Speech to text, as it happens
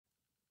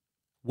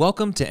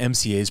Welcome to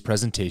MCA's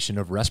presentation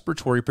of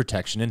respiratory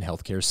protection in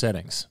healthcare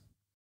settings.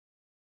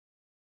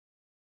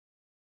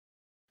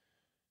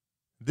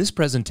 This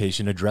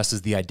presentation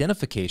addresses the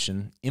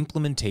identification,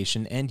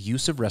 implementation, and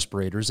use of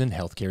respirators in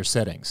healthcare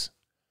settings.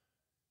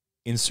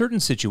 In certain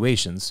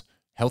situations,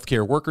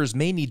 healthcare workers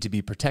may need to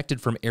be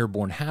protected from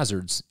airborne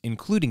hazards,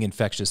 including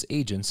infectious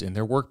agents, in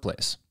their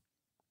workplace.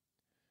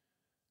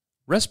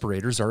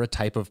 Respirators are a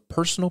type of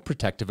personal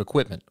protective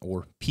equipment,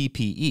 or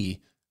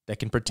PPE, that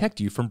can protect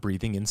you from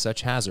breathing in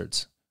such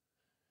hazards.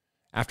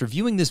 After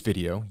viewing this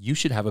video, you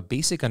should have a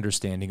basic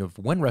understanding of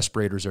when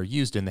respirators are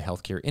used in the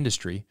healthcare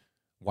industry,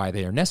 why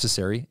they are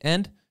necessary,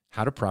 and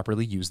how to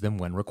properly use them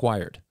when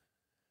required.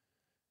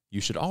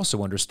 You should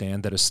also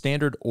understand that a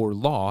standard or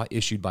law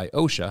issued by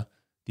OSHA,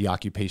 the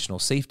Occupational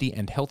Safety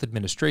and Health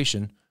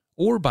Administration,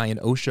 or by an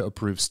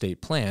OSHA-approved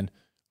state plan,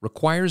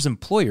 requires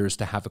employers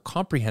to have a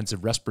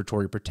comprehensive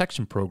respiratory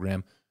protection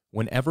program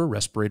whenever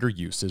respirator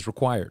use is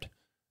required.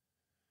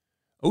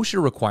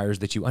 OSHA requires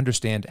that you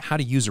understand how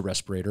to use a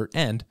respirator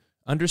and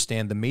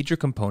understand the major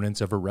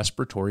components of a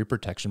respiratory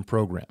protection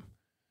program.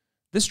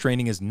 This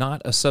training is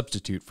not a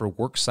substitute for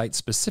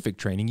worksite-specific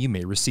training you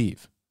may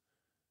receive.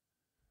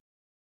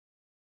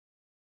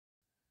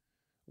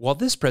 While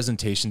this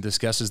presentation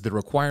discusses the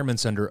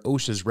requirements under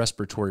OSHA's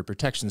respiratory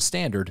protection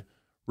standard,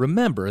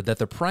 remember that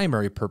the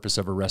primary purpose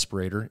of a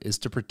respirator is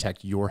to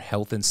protect your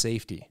health and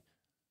safety.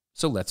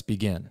 So let's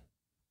begin.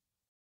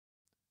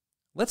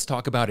 Let's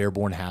talk about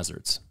airborne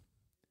hazards.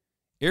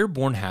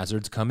 Airborne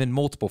hazards come in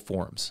multiple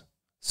forms,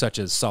 such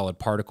as solid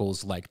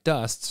particles like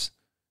dusts,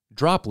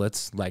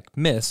 droplets like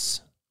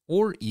mists,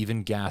 or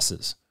even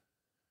gases.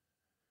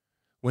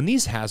 When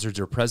these hazards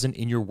are present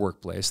in your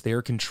workplace, they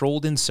are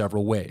controlled in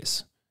several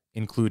ways,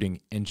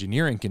 including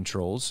engineering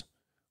controls,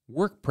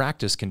 work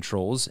practice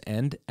controls,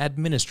 and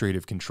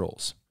administrative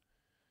controls.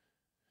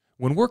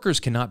 When workers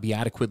cannot be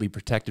adequately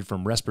protected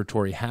from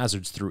respiratory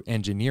hazards through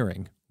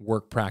engineering,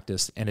 work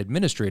practice, and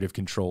administrative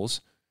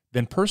controls,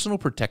 then personal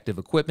protective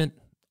equipment,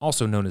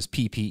 also known as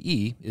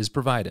PPE, is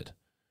provided.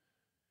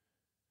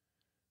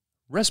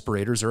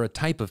 Respirators are a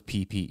type of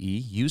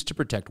PPE used to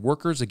protect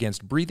workers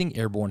against breathing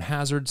airborne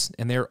hazards,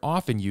 and they are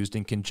often used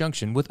in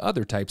conjunction with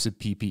other types of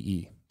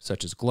PPE,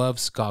 such as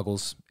gloves,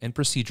 goggles, and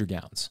procedure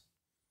gowns.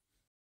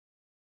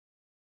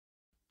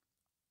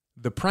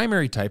 The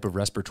primary type of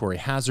respiratory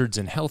hazards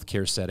in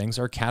healthcare settings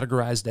are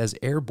categorized as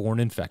airborne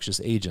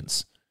infectious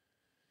agents.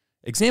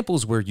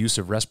 Examples where use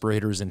of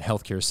respirators in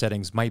healthcare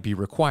settings might be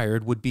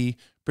required would be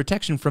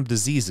protection from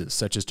diseases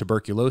such as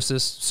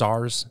tuberculosis,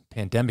 SARS,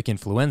 pandemic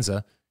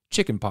influenza,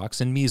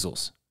 chickenpox, and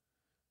measles.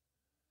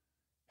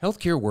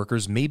 Healthcare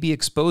workers may be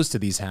exposed to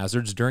these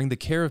hazards during the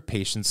care of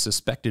patients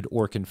suspected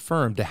or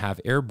confirmed to have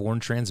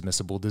airborne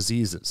transmissible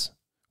diseases.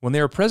 When they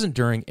are present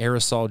during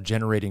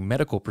aerosol-generating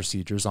medical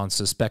procedures on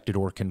suspected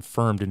or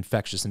confirmed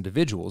infectious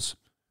individuals,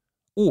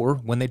 or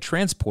when they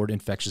transport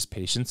infectious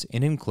patients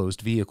in an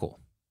enclosed vehicle.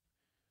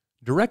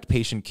 Direct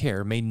patient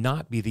care may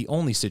not be the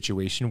only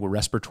situation where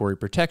respiratory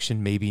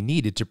protection may be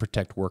needed to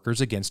protect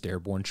workers against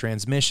airborne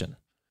transmission.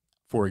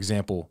 For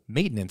example,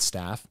 maintenance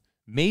staff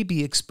may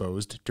be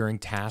exposed during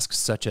tasks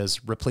such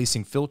as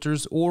replacing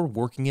filters or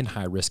working in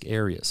high-risk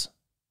areas.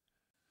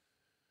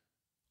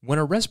 When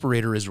a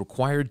respirator is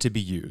required to be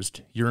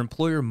used, your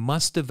employer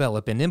must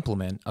develop and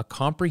implement a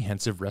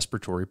comprehensive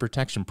respiratory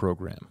protection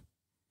program.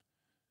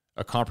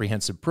 A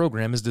comprehensive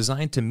program is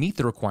designed to meet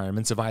the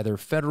requirements of either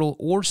federal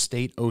or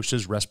state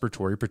OSHA's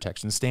respiratory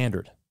protection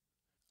standard.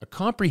 A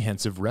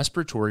comprehensive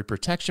respiratory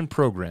protection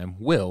program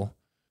will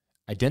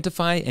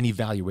identify and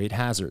evaluate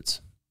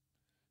hazards,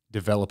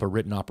 develop a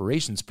written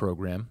operations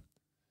program,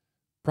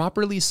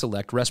 properly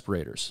select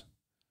respirators,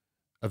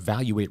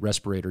 evaluate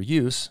respirator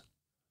use,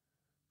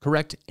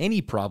 correct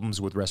any problems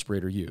with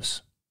respirator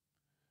use,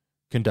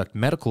 conduct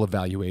medical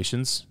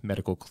evaluations,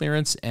 medical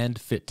clearance,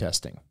 and fit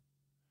testing.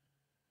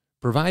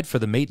 Provide for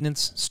the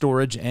maintenance,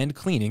 storage, and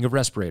cleaning of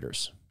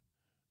respirators.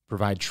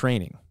 Provide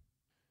training.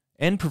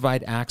 And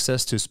provide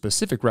access to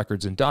specific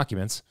records and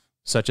documents,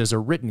 such as a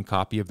written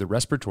copy of the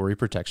respiratory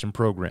protection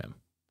program.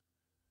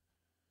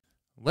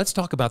 Let's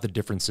talk about the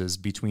differences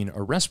between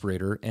a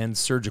respirator and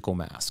surgical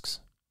masks.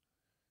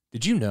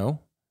 Did you know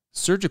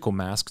surgical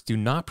masks do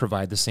not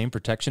provide the same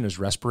protection as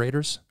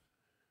respirators?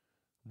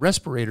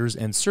 Respirators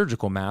and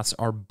surgical masks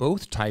are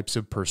both types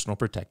of personal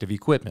protective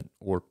equipment,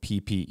 or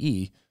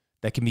PPE,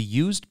 that can be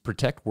used to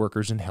protect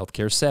workers in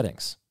healthcare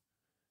settings.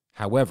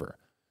 However,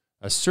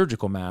 a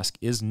surgical mask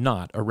is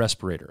not a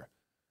respirator.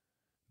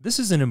 This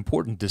is an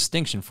important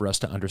distinction for us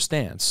to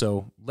understand,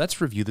 so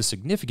let's review the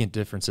significant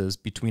differences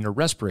between a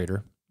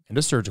respirator and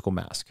a surgical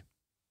mask.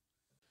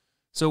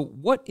 So,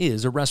 what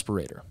is a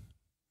respirator?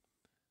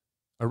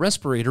 A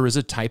respirator is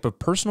a type of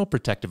personal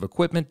protective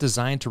equipment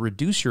designed to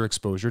reduce your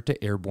exposure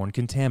to airborne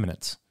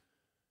contaminants.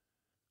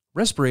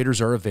 Respirators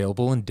are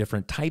available in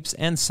different types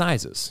and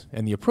sizes,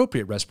 and the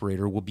appropriate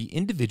respirator will be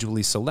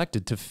individually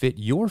selected to fit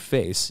your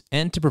face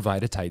and to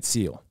provide a tight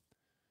seal.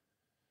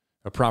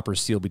 A proper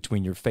seal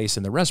between your face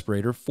and the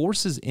respirator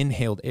forces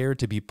inhaled air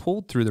to be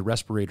pulled through the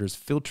respirator's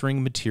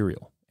filtering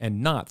material,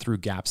 and not through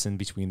gaps in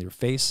between your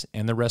face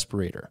and the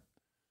respirator.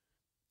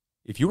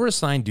 If your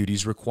assigned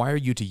duties require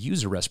you to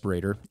use a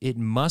respirator, it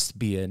must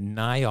be a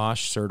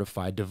NIOSH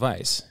certified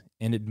device,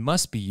 and it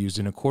must be used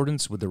in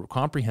accordance with the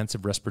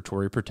Comprehensive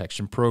Respiratory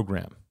Protection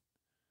Program.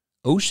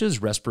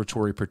 OSHA's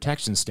Respiratory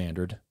Protection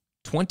Standard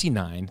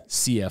 29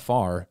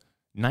 CFR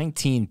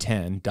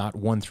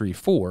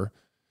 1910.134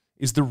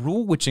 is the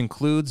rule which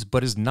includes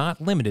but is not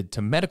limited to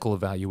medical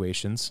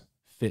evaluations,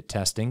 fit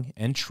testing,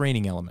 and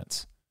training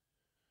elements.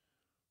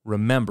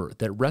 Remember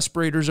that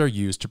respirators are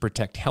used to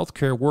protect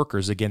healthcare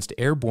workers against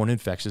airborne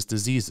infectious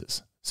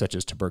diseases, such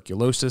as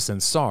tuberculosis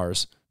and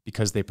SARS,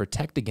 because they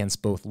protect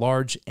against both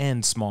large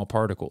and small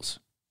particles.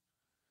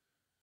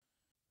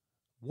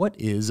 What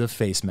is a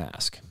face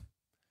mask?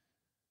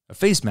 A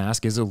face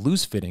mask is a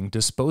loose-fitting,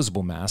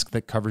 disposable mask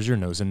that covers your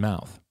nose and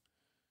mouth.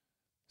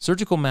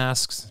 Surgical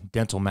masks,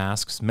 dental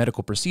masks,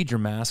 medical procedure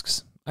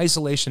masks,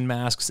 isolation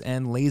masks,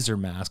 and laser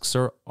masks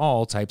are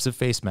all types of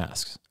face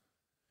masks.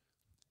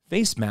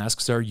 Face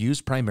masks are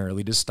used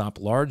primarily to stop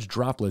large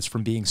droplets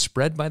from being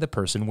spread by the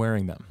person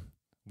wearing them,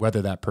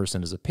 whether that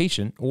person is a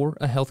patient or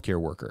a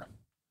healthcare worker.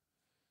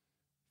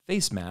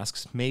 Face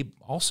masks may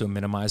also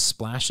minimize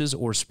splashes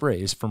or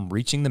sprays from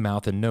reaching the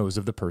mouth and nose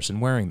of the person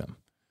wearing them.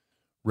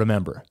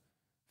 Remember,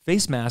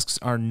 face masks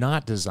are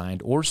not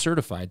designed or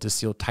certified to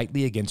seal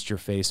tightly against your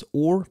face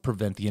or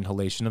prevent the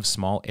inhalation of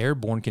small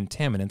airborne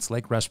contaminants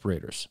like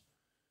respirators.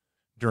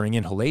 During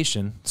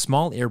inhalation,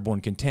 small airborne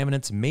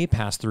contaminants may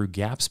pass through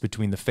gaps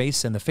between the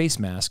face and the face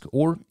mask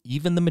or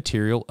even the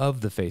material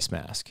of the face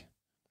mask.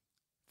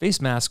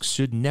 Face masks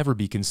should never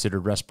be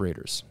considered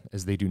respirators,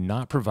 as they do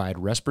not provide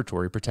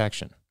respiratory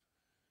protection.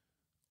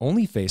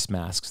 Only face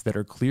masks that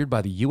are cleared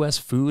by the U.S.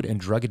 Food and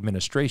Drug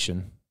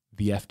Administration,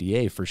 the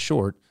FDA for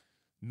short,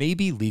 may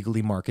be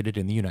legally marketed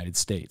in the United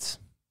States.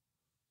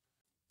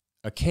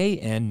 A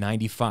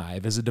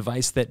KN95 is a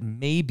device that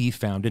may be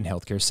found in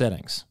healthcare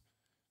settings.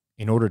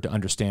 In order to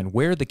understand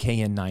where the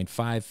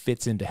KN95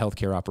 fits into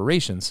healthcare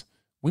operations,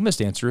 we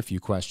must answer a few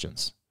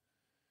questions.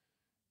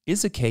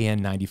 Is a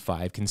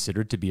KN95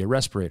 considered to be a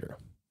respirator?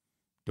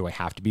 Do I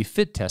have to be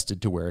fit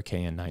tested to wear a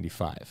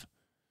KN95?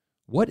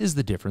 What is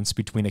the difference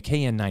between a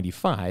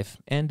KN95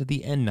 and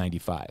the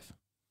N95?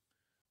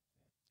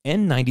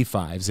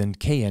 N95s and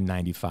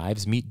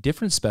KN95s meet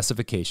different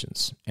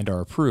specifications and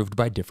are approved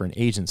by different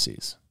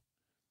agencies.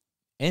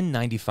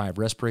 N95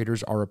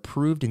 respirators are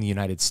approved in the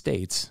United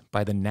States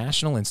by the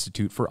National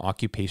Institute for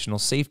Occupational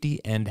Safety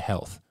and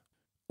Health,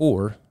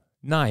 or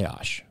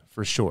NIOSH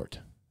for short.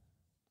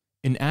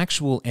 An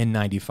actual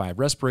N95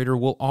 respirator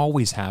will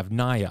always have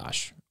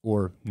NIOSH,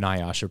 or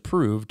NIOSH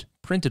approved,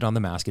 printed on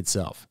the mask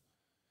itself.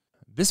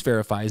 This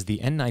verifies the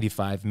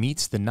N95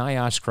 meets the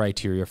NIOSH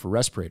criteria for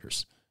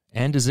respirators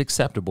and is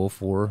acceptable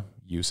for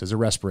use as a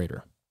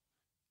respirator.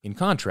 In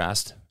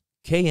contrast,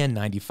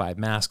 KN95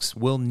 masks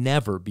will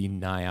never be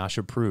NIOSH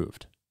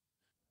approved.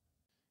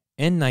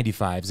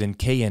 N95s and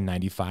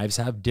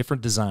KN95s have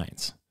different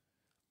designs.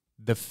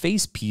 The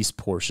face piece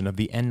portion of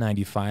the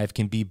N95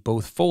 can be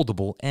both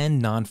foldable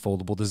and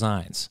non-foldable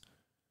designs.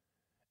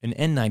 An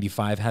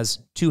N95 has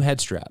two head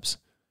straps.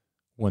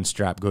 One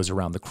strap goes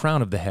around the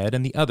crown of the head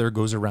and the other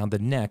goes around the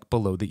neck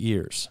below the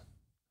ears.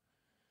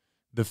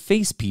 The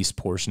face piece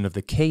portion of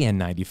the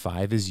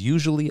KN95 is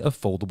usually a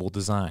foldable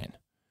design.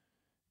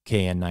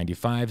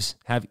 KN95s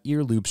have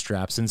ear loop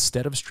straps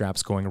instead of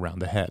straps going around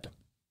the head.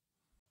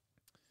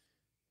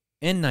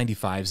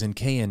 N95s and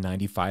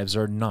KN95s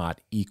are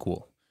not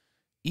equal.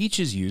 Each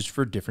is used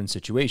for different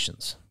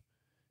situations.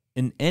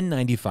 An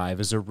N95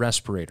 is a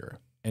respirator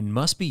and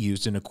must be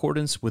used in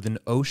accordance with an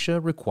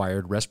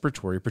OSHA-required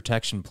respiratory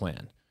protection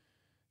plan,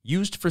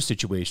 used for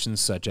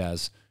situations such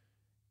as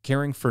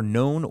caring for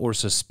known or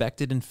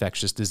suspected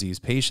infectious disease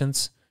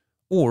patients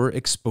or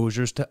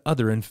exposures to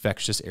other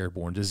infectious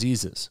airborne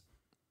diseases.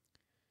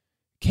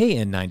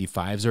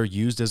 KN95s are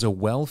used as a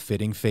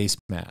well-fitting face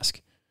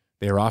mask.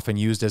 They are often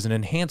used as an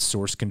enhanced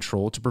source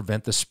control to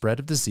prevent the spread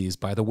of disease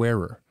by the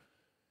wearer.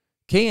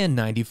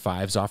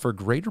 KN95s offer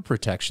greater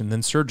protection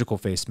than surgical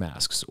face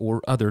masks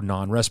or other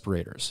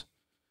non-respirators.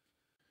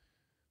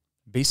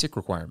 Basic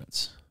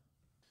requirements.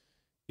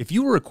 If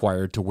you are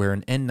required to wear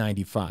an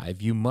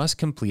N95, you must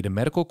complete a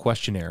medical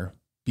questionnaire,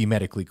 be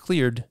medically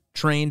cleared,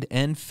 trained,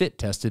 and fit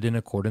tested in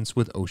accordance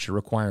with OSHA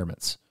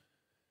requirements.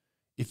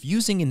 If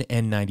using an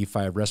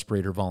N95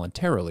 respirator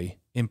voluntarily,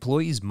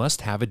 employees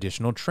must have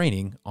additional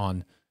training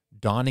on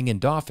donning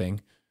and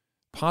doffing,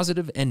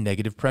 positive and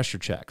negative pressure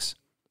checks.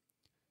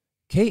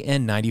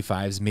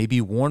 KN95s may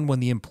be worn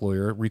when the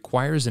employer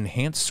requires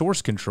enhanced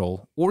source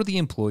control or the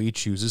employee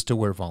chooses to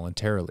wear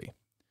voluntarily.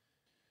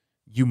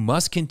 You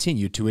must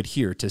continue to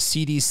adhere to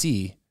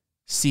CDC,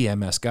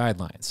 CMS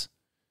guidelines.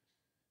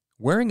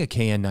 Wearing a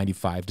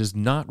KN95 does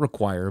not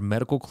require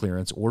medical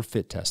clearance or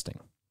fit testing.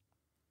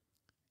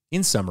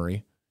 In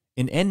summary,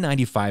 an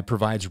N95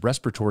 provides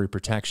respiratory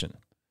protection.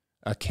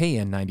 A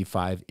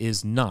KN95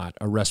 is not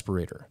a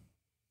respirator.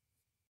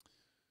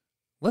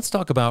 Let's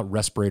talk about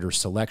respirator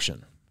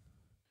selection.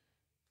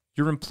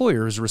 Your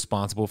employer is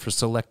responsible for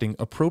selecting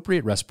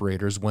appropriate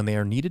respirators when they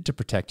are needed to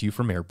protect you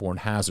from airborne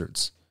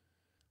hazards.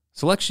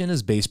 Selection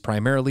is based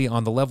primarily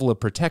on the level of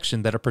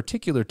protection that a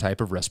particular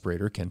type of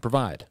respirator can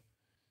provide.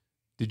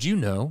 Did you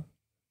know?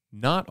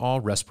 Not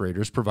all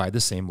respirators provide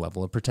the same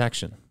level of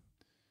protection.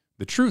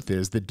 The truth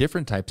is that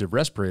different types of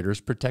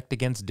respirators protect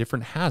against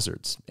different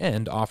hazards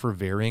and offer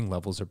varying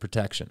levels of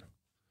protection.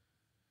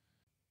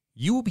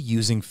 You will be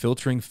using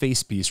filtering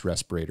facepiece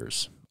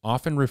respirators,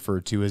 often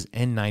referred to as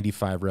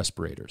N95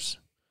 respirators.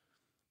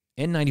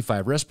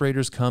 N95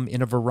 respirators come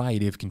in a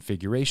variety of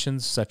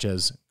configurations such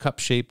as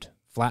cup-shaped,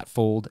 flat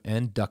fold,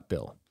 and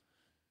duckbill.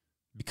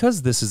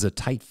 Because this is a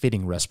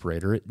tight-fitting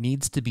respirator, it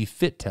needs to be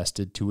fit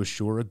tested to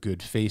assure a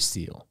good face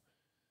seal.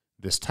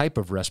 This type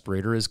of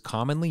respirator is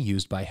commonly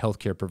used by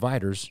healthcare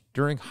providers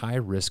during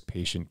high-risk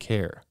patient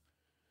care.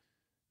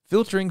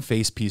 Filtering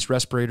facepiece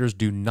respirators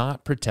do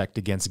not protect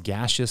against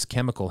gaseous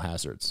chemical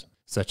hazards,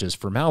 such as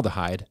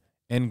formaldehyde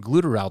and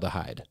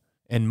glutaraldehyde,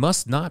 and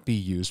must not be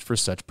used for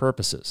such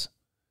purposes.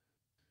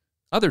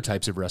 Other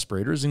types of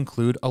respirators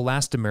include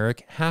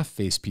elastomeric half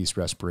facepiece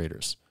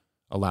respirators,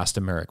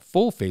 elastomeric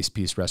full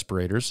facepiece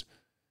respirators,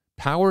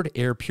 powered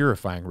air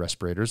purifying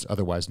respirators,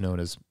 otherwise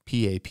known as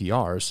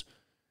PAPRs,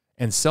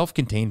 and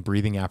self-contained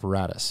breathing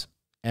apparatus,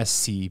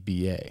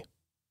 SCBA.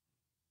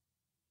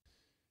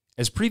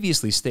 As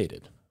previously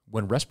stated,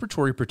 when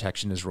respiratory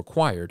protection is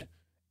required,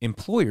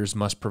 employers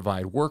must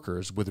provide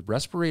workers with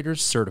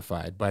respirators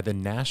certified by the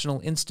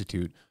National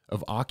Institute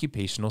of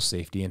Occupational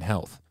Safety and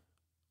Health,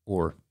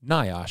 or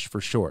NIOSH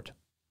for short.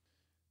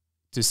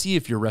 To see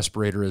if your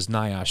respirator is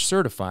NIOSH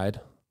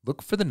certified,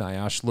 look for the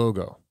NIOSH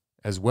logo,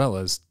 as well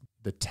as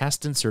the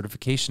Test and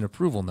Certification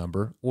Approval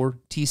Number, or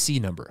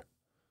TC number.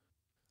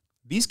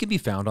 These can be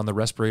found on the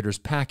respirator's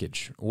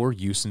package or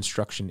use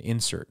instruction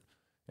insert,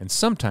 and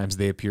sometimes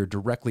they appear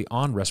directly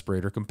on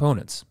respirator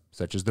components,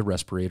 such as the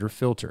respirator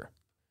filter.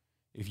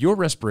 If your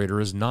respirator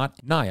is not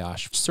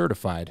NIOSH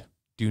certified,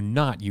 do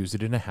not use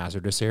it in a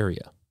hazardous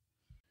area.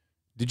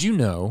 Did you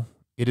know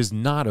it is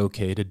not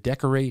okay to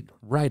decorate,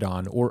 write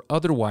on, or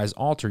otherwise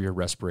alter your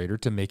respirator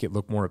to make it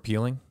look more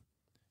appealing?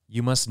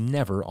 You must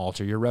never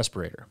alter your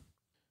respirator.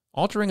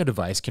 Altering a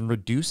device can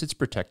reduce its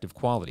protective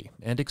quality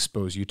and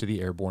expose you to the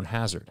airborne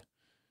hazard.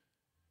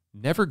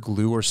 Never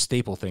glue or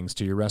staple things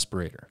to your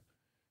respirator.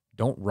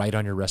 Don't write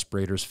on your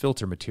respirator's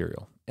filter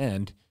material,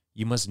 and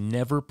you must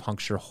never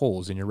puncture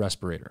holes in your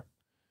respirator.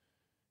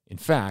 In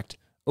fact,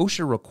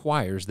 OSHA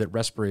requires that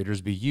respirators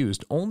be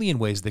used only in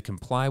ways that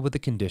comply with the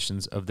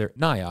conditions of their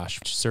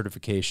NIOSH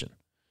certification.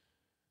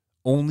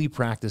 Only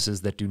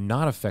practices that do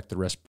not affect the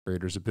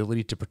respirator's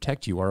ability to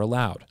protect you are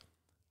allowed,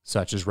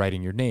 such as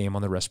writing your name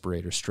on the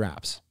respirator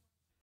straps.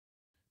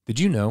 Did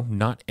you know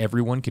not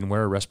everyone can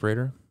wear a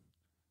respirator?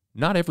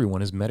 Not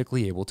everyone is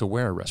medically able to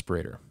wear a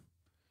respirator.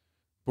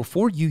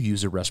 Before you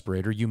use a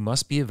respirator, you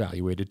must be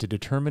evaluated to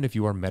determine if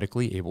you are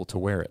medically able to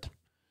wear it.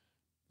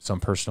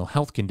 Some personal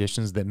health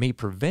conditions that may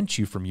prevent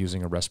you from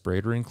using a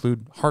respirator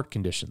include heart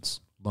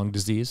conditions, lung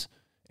disease,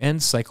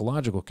 and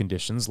psychological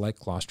conditions like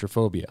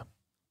claustrophobia.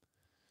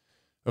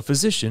 A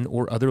physician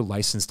or other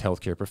licensed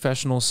healthcare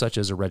professional, such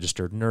as a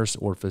registered nurse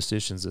or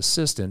physician's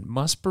assistant,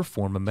 must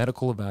perform a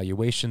medical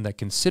evaluation that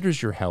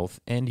considers your health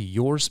and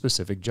your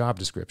specific job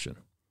description.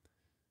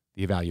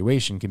 The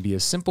evaluation can be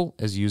as simple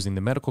as using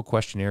the medical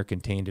questionnaire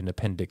contained in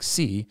Appendix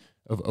C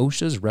of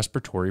OSHA's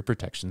Respiratory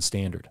Protection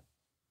Standard.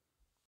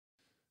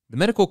 The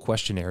medical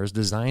questionnaire is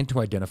designed to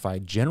identify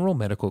general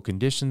medical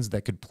conditions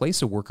that could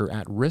place a worker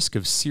at risk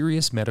of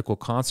serious medical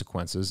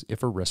consequences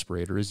if a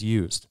respirator is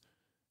used.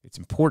 It's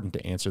important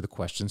to answer the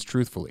questions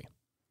truthfully.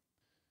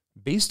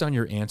 Based on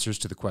your answers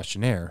to the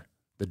questionnaire,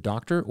 the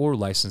doctor or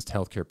licensed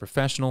healthcare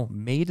professional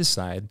may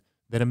decide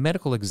that a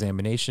medical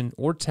examination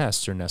or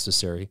tests are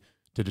necessary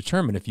to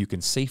determine if you can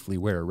safely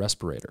wear a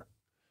respirator.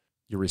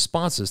 Your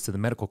responses to the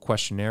medical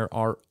questionnaire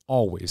are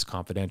always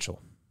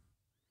confidential.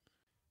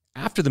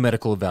 After the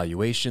medical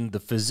evaluation, the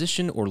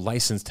physician or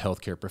licensed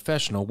healthcare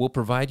professional will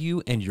provide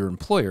you and your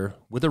employer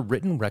with a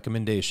written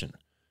recommendation.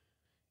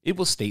 It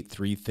will state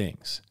 3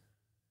 things.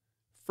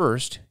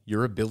 First,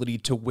 your ability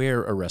to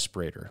wear a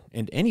respirator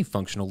and any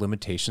functional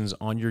limitations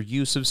on your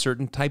use of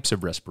certain types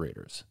of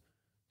respirators.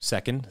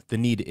 Second, the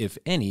need, if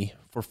any,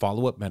 for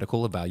follow-up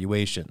medical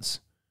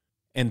evaluations.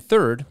 And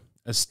third,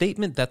 a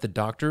statement that the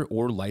doctor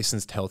or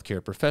licensed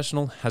healthcare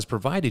professional has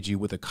provided you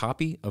with a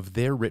copy of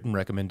their written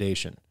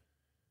recommendation.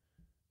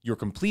 Your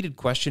completed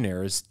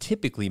questionnaire is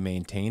typically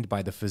maintained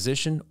by the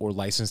physician or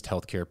licensed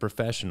healthcare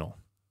professional.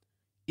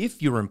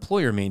 If your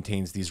employer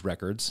maintains these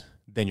records,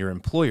 then your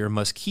employer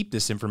must keep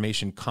this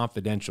information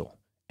confidential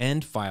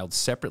and filed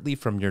separately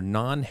from your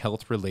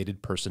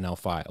non-health-related personnel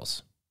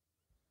files.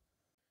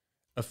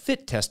 A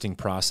fit testing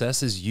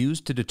process is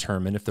used to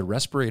determine if the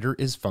respirator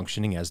is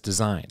functioning as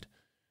designed.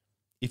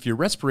 If your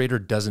respirator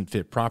doesn't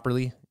fit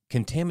properly,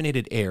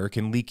 contaminated air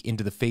can leak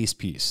into the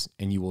facepiece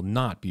and you will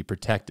not be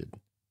protected.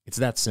 It's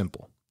that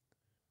simple.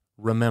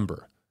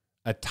 Remember,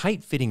 a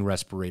tight-fitting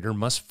respirator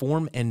must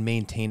form and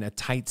maintain a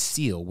tight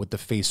seal with the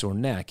face or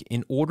neck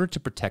in order to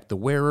protect the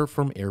wearer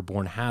from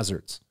airborne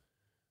hazards.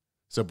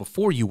 So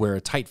before you wear a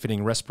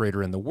tight-fitting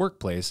respirator in the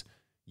workplace,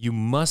 you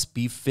must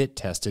be fit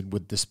tested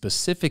with the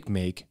specific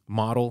make,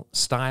 model,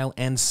 style,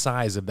 and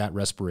size of that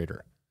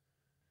respirator.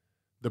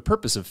 The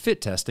purpose of fit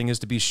testing is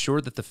to be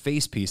sure that the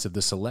facepiece of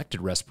the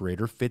selected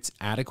respirator fits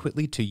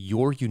adequately to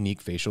your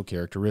unique facial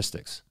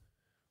characteristics.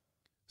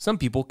 Some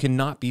people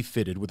cannot be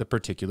fitted with a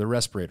particular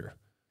respirator.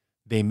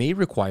 They may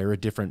require a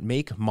different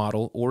make,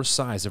 model, or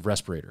size of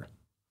respirator.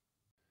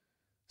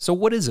 So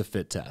what is a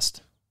fit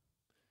test?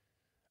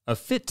 A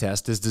fit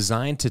test is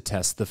designed to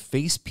test the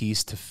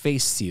facepiece to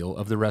face seal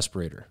of the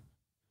respirator.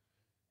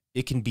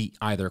 It can be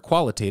either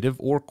qualitative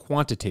or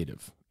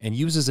quantitative and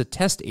uses a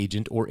test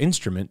agent or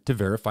instrument to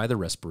verify the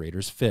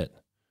respirator's fit.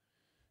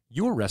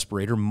 Your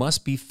respirator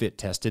must be fit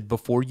tested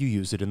before you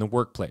use it in the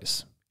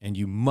workplace, and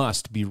you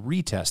must be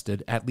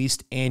retested at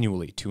least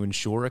annually to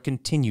ensure a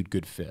continued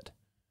good fit.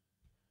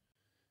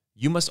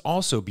 You must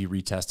also be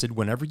retested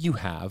whenever you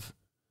have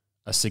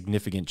a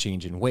significant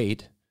change in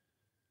weight,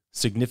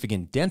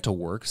 significant dental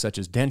work such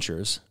as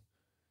dentures,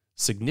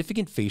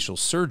 significant facial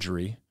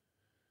surgery,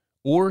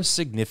 or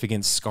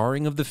significant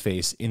scarring of the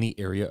face in the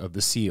area of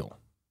the seal.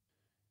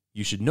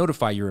 You should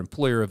notify your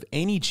employer of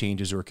any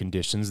changes or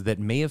conditions that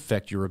may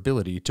affect your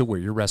ability to wear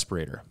your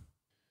respirator.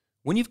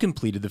 When you've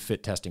completed the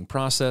fit testing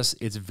process,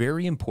 it's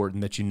very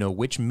important that you know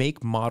which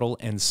make, model,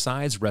 and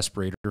size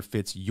respirator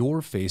fits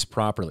your face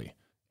properly,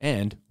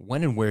 and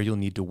when and where you'll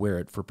need to wear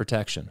it for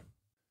protection.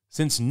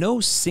 Since no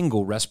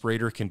single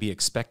respirator can be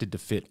expected to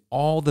fit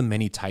all the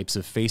many types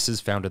of faces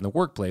found in the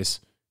workplace,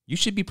 you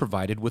should be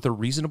provided with a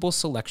reasonable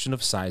selection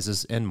of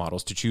sizes and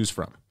models to choose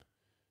from.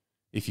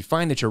 If you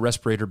find that your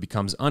respirator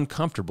becomes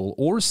uncomfortable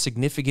or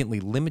significantly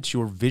limits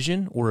your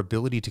vision or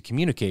ability to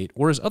communicate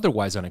or is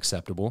otherwise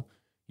unacceptable,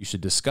 you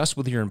should discuss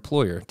with your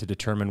employer to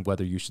determine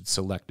whether you should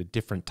select a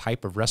different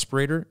type of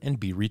respirator and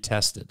be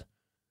retested.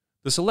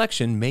 The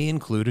selection may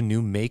include a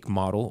new make,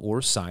 model,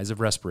 or size of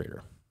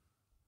respirator.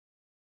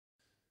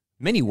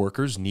 Many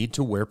workers need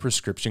to wear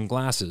prescription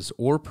glasses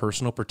or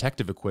personal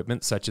protective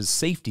equipment such as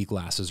safety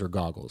glasses or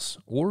goggles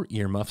or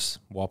earmuffs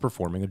while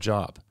performing a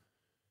job.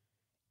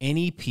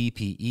 Any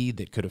PPE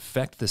that could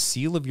affect the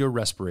seal of your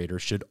respirator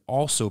should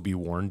also be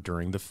worn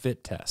during the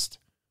fit test.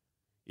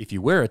 If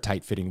you wear a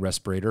tight-fitting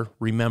respirator,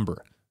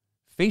 remember,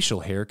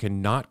 facial hair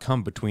cannot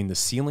come between the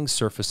sealing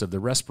surface of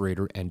the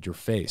respirator and your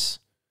face.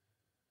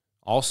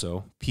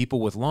 Also, people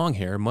with long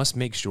hair must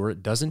make sure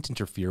it doesn't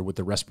interfere with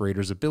the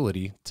respirator's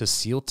ability to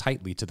seal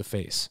tightly to the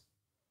face.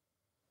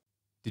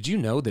 Did you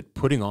know that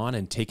putting on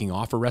and taking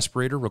off a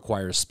respirator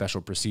requires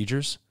special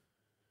procedures?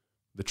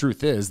 The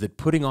truth is that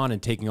putting on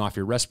and taking off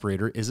your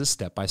respirator is a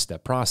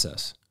step-by-step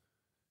process.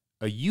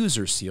 A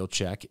user seal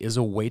check is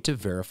a way to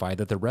verify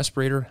that the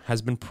respirator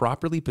has been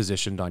properly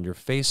positioned on your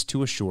face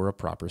to assure a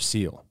proper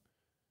seal.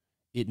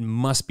 It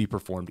must be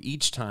performed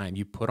each time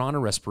you put on a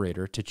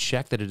respirator to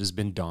check that it has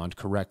been donned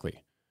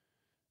correctly.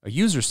 A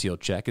user seal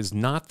check is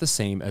not the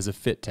same as a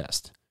fit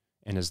test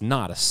and is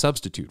not a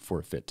substitute for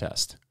a fit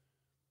test.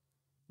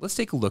 Let's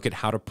take a look at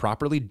how to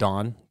properly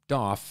don,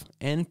 doff,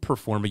 and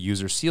perform a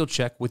user seal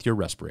check with your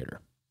respirator.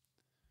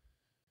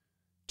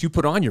 To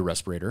put on your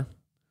respirator,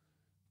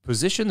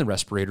 position the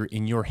respirator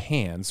in your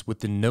hands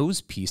with the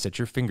nose piece at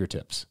your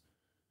fingertips.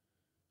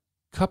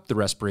 Cup the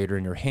respirator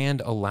in your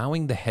hand,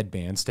 allowing the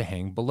headbands to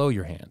hang below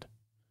your hand.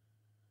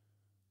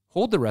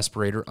 Hold the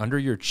respirator under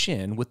your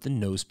chin with the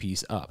nose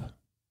piece up.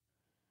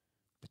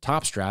 The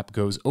top strap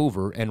goes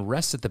over and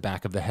rests at the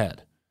back of the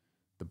head.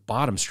 The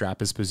bottom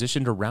strap is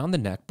positioned around the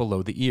neck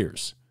below the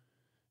ears.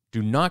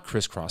 Do not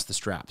crisscross the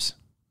straps.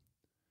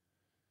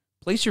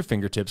 Place your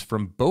fingertips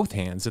from both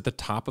hands at the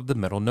top of the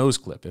metal nose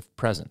clip if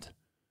present.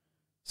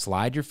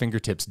 Slide your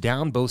fingertips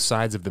down both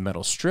sides of the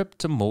metal strip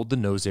to mold the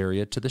nose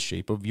area to the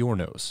shape of your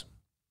nose.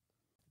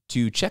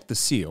 To check the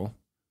seal,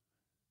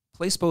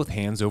 place both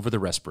hands over the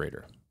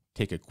respirator.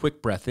 Take a quick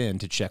breath in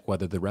to check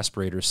whether the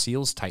respirator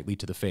seals tightly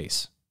to the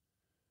face.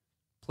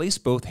 Place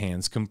both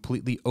hands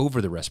completely over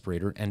the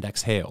respirator and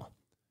exhale.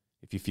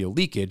 If you feel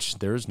leakage,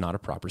 there is not a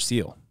proper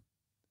seal.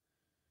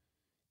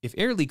 If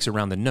air leaks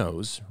around the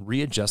nose,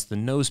 readjust the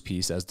nose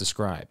piece as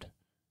described.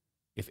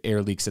 If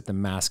air leaks at the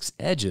mask's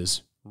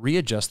edges,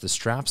 readjust the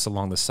straps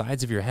along the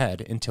sides of your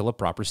head until a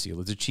proper seal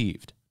is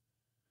achieved.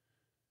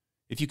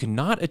 If you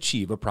cannot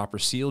achieve a proper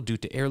seal due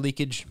to air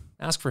leakage,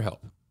 ask for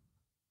help.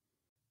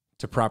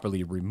 To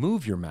properly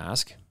remove your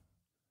mask,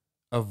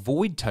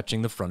 avoid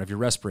touching the front of your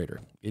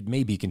respirator. It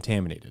may be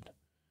contaminated.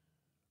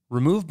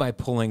 Remove by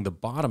pulling the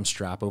bottom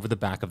strap over the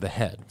back of the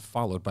head,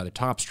 followed by the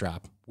top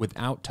strap,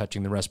 without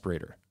touching the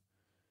respirator.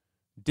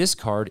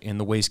 Discard in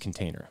the waste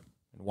container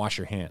and wash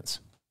your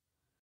hands.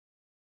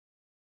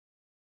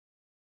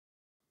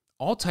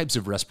 All types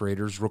of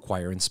respirators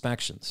require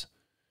inspections.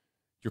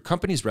 Your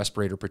company's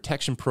respirator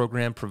protection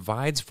program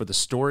provides for the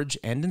storage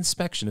and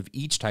inspection of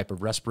each type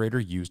of respirator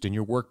used in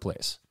your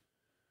workplace.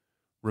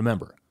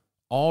 Remember,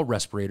 all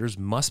respirators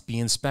must be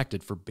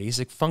inspected for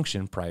basic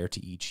function prior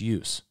to each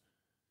use.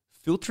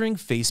 Filtering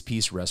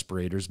facepiece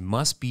respirators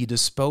must be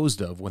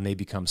disposed of when they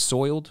become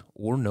soiled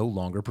or no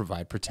longer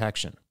provide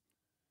protection.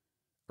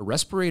 A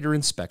respirator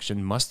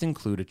inspection must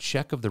include a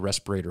check of the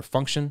respirator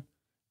function,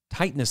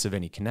 tightness of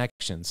any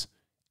connections,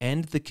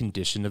 and the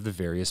condition of the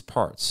various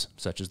parts,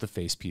 such as the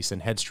facepiece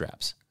and head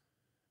straps.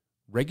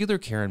 Regular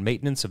care and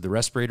maintenance of the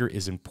respirator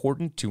is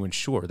important to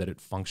ensure that it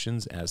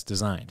functions as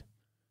designed.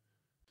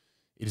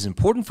 It is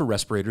important for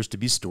respirators to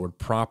be stored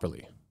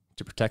properly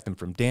to protect them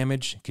from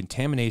damage,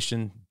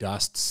 contamination,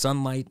 dust,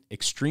 sunlight,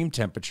 extreme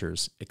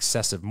temperatures,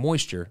 excessive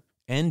moisture,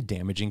 and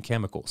damaging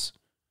chemicals.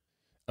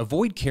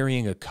 Avoid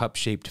carrying a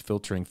cup-shaped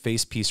filtering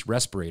facepiece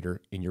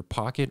respirator in your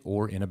pocket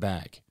or in a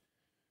bag.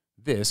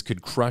 This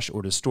could crush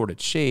or distort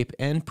its shape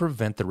and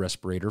prevent the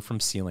respirator from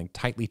sealing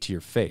tightly to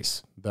your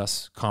face,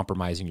 thus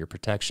compromising your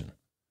protection.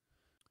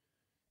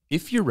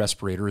 If your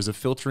respirator is a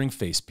filtering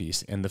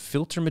facepiece and the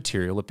filter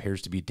material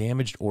appears to be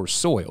damaged or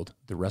soiled,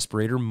 the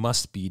respirator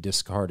must be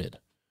discarded.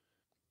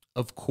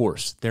 Of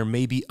course, there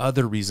may be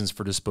other reasons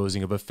for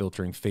disposing of a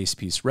filtering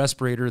facepiece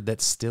respirator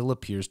that still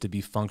appears to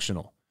be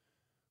functional.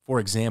 For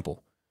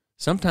example,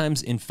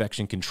 sometimes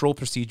infection control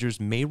procedures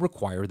may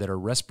require that a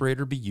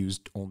respirator be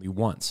used only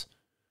once.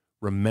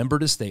 Remember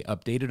to stay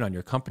updated on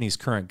your company's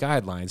current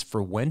guidelines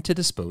for when to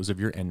dispose of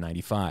your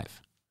N95.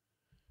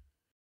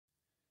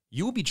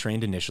 You will be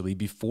trained initially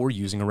before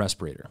using a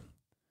respirator.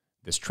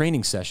 This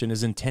training session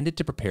is intended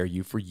to prepare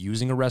you for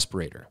using a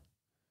respirator.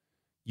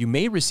 You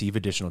may receive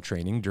additional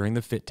training during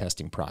the fit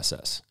testing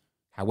process.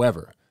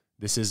 However,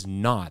 this is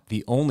not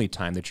the only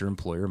time that your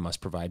employer must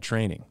provide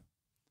training.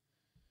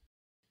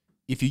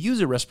 If you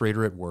use a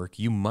respirator at work,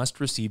 you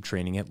must receive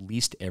training at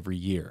least every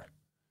year.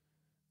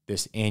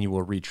 This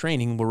annual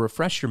retraining will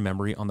refresh your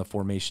memory on the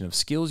formation of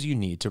skills you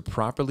need to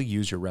properly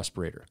use your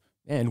respirator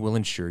and will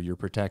ensure your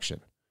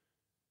protection.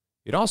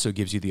 It also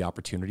gives you the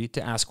opportunity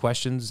to ask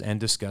questions and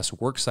discuss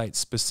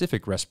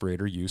worksite-specific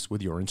respirator use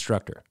with your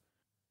instructor.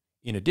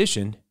 In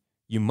addition,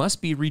 you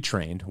must be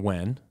retrained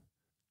when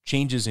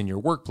changes in your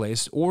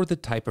workplace or the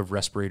type of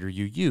respirator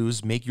you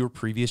use make your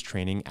previous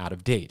training out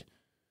of date.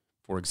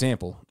 For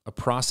example, a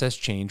process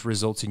change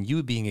results in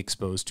you being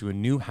exposed to a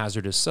new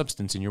hazardous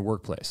substance in your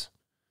workplace.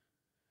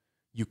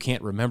 You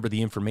can't remember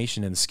the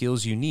information and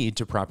skills you need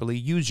to properly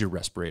use your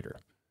respirator.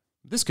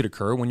 This could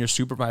occur when your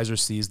supervisor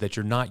sees that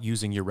you're not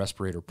using your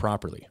respirator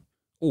properly,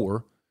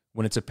 or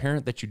when it's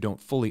apparent that you don't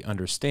fully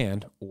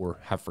understand or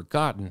have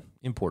forgotten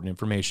important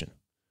information,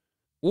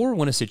 or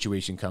when a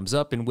situation comes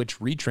up in which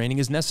retraining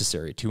is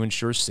necessary to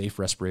ensure safe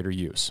respirator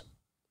use.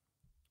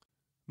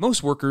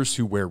 Most workers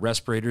who wear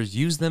respirators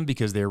use them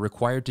because they are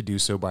required to do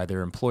so by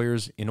their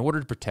employers in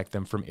order to protect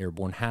them from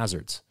airborne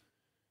hazards.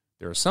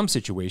 There are some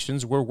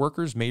situations where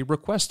workers may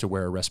request to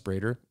wear a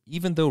respirator,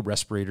 even though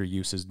respirator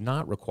use is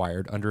not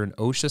required under an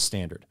OSHA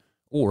standard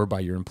or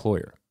by your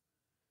employer.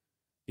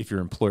 If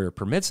your employer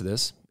permits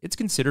this, it's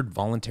considered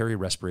voluntary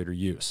respirator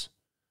use.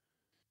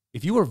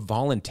 If you are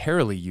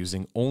voluntarily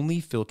using only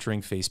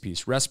filtering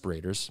facepiece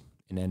respirators,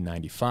 an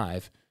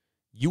N95,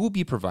 you will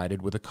be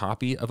provided with a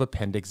copy of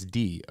Appendix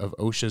D of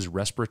OSHA's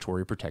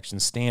Respiratory Protection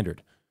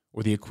Standard,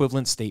 or the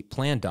equivalent state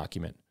plan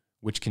document,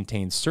 which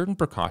contains certain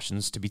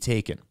precautions to be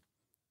taken.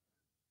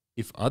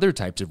 If other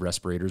types of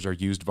respirators are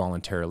used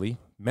voluntarily,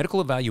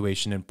 medical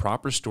evaluation and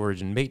proper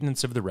storage and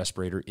maintenance of the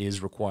respirator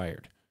is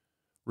required.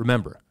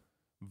 Remember,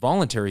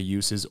 voluntary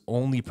use is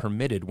only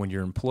permitted when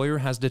your employer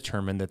has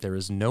determined that there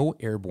is no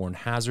airborne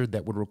hazard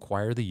that would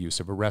require the use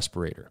of a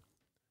respirator.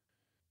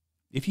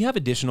 If you have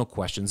additional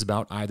questions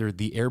about either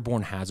the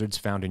airborne hazards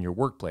found in your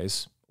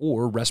workplace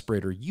or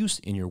respirator use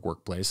in your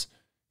workplace,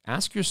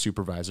 ask your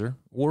supervisor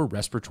or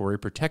respiratory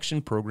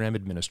protection program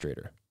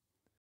administrator.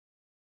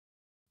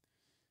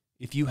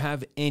 If you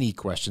have any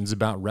questions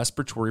about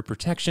respiratory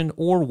protection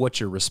or what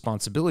your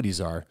responsibilities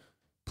are,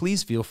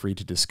 please feel free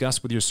to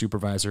discuss with your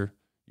supervisor,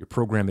 your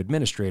program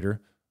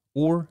administrator,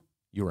 or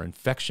your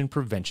infection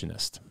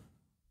preventionist.